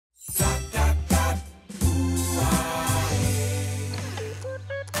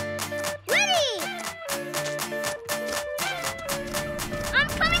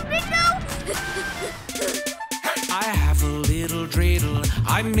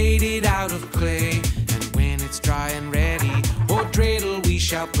made it out of clay, and when it's dry and ready, oh dreidel we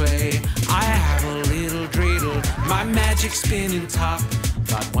shall play. I have a little dreidel, my magic spinning top,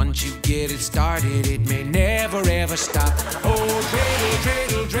 but once you get it started, it may never ever stop. Oh dreidel,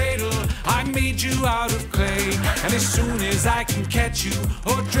 dreidel, dreidel, I made you out of clay, and as soon as I can catch you,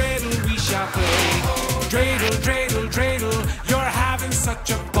 oh dreidel we shall play. Dreidel, dreidel, dreidel, you're having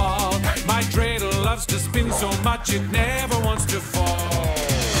such a ball. My dreidel loves to spin so much it never wants to fall.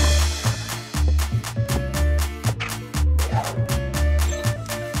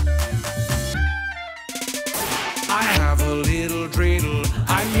 I have a little dreidel,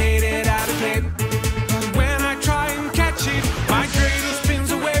 I made it out of clay, but when I try and catch it, my dreidel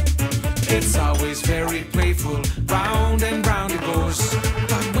spins away. It's always very playful, round and round it goes,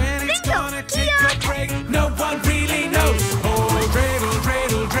 but when it's gonna take a break, no one really knows. Oh dreidel,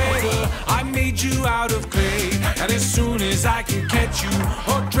 dreidel, dreidel, I made you out of clay, and as soon as I can catch you,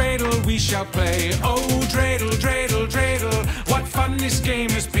 oh dreidel we shall play. Oh dreidel, dreidel, dreidel, what fun this game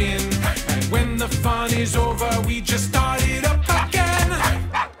has been, and when the fun is over we just start